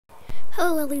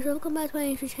Hello lovelies, welcome back to my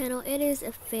YouTube channel. It is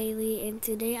FaeLei, and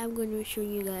today I'm going to show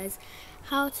you guys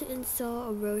how to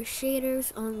install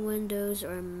ROSHADERS on Windows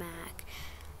or Mac.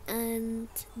 And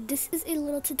this is a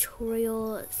little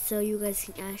tutorial so you guys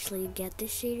can actually get the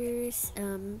shaders.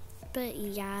 But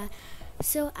yeah,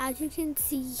 so as you can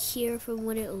see here from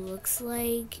what it looks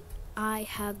like, I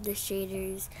have the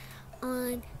shaders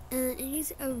on, and it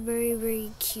is a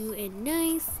very cute and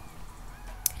nice.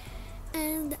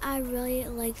 And I really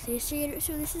like this shader.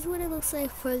 So this is what it looks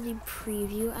like for the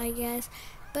preview, I guess.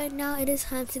 But now it is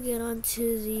time to get on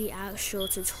to the actual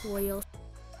tutorial.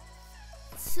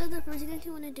 So the first thing that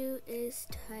you want to do is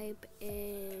type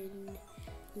in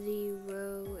the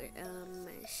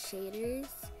shaders,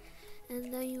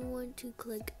 and then you want to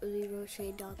click the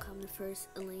roshade.com, the first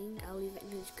link. I'll leave it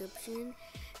in the description.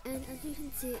 And as you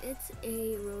can see, it's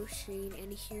a roshade,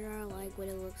 and here are like what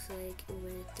it looks like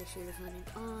with the shaders on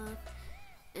and off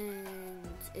and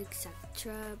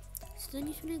etc. So then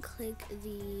you just want to click the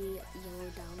yellow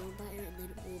download button, and then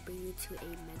it will bring you to a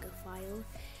mega file.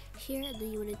 Here,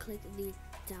 then you want to click the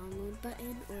download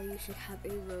button, or you should have a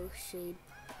roshade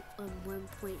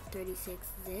 1.36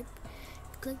 zip.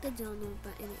 Click the download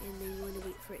button, and then you want to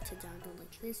wait for it to download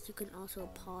like this. You can also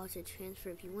pause the transfer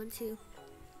if you want to.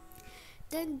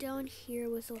 Then down here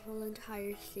with the whole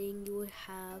entire thing, you would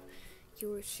have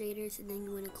your shaders, and then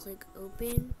you want to click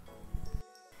open.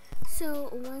 So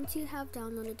once you have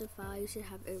downloaded the file, you should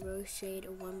have a roshade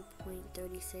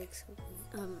 1.36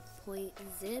 point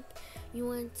zip. You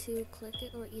want to click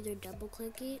it or either double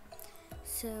click it.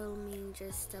 So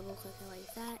just double click it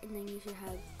like that, and then you should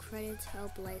have credits,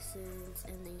 help, license,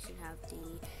 and then you should have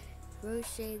the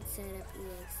roshade setup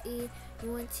exe.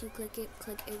 You want to click it,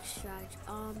 click extract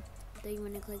all. Then you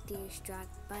want to click the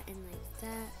extract button like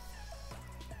that,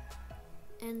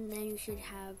 and then you should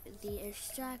have the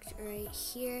extract right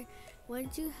here.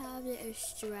 Once you have the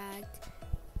extract,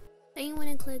 then you want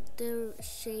to click the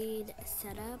shade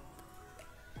setup.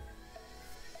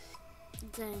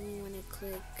 Then you want to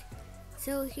click,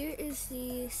 so here is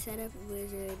the setup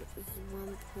wizard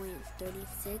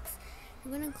 1.36.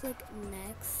 You're going to click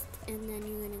next, and then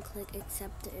you're going to click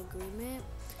accept the agreement.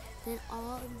 Then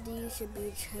all of these should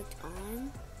be checked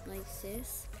on like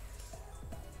this.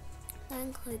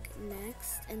 Then click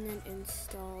next, and then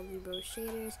install the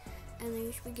ROSHADERS, and then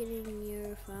you should be getting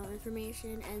your file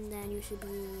information, and then you should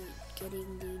be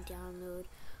getting the download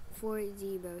for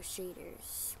the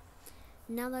ROSHADERS.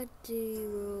 Now that the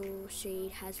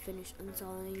roshade has finished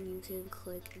installing, you can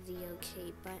click the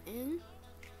OK button,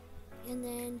 and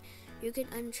then you can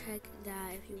uncheck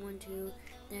that if you want to.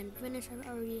 Then finish. I've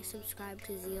already subscribed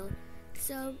to Zeal.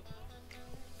 So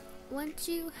once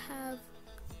you have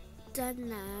done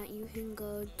that, you can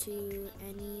go to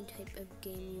any type of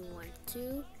game you want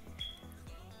to.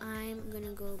 I'm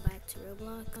gonna go back to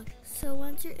Roblox. So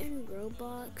once you're in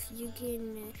Roblox, you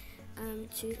can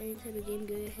choose any type of game.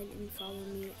 Go ahead and follow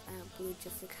me at Blue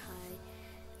Jessica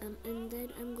High, and then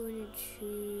I'm going to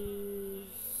choose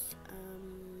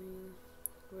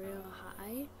Royale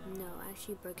High. No,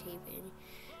 actually Brookhaven.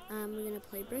 We're gonna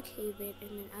play Brookhaven, and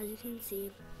then as you can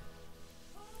see,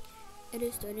 it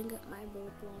is starting up my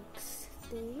Roblox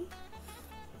thing.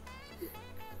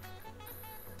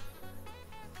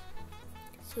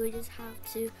 So we just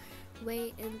have to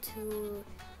wait until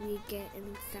we get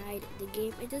inside the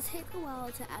game. It does take a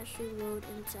while to actually load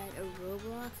inside a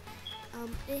Roblox.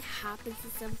 It happens to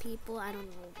some people. I don't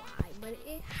know why, but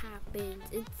it happens.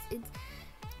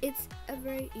 It's a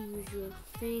very usual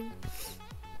thing.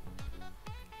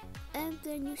 And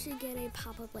then you should get a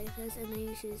pop-up like this, and then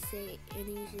you should see a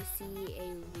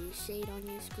roshade on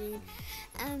your screen,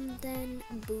 and then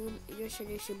boom, your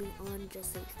shader should be on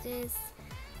just like this,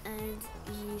 and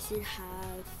you should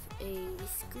have a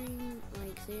screen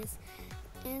like this.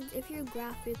 And if your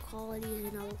graphic quality is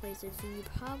in other places, then you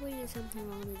probably did something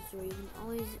wrong with this, or you can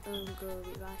always go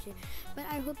rewatch it. But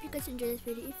I hope you guys enjoyed this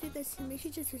video. If you guys can, make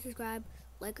sure to subscribe,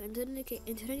 like, and turn the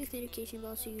notification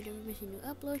bell so you never miss a new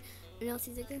upload. And I'll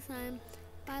see you next time.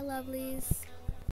 Bye, lovelies.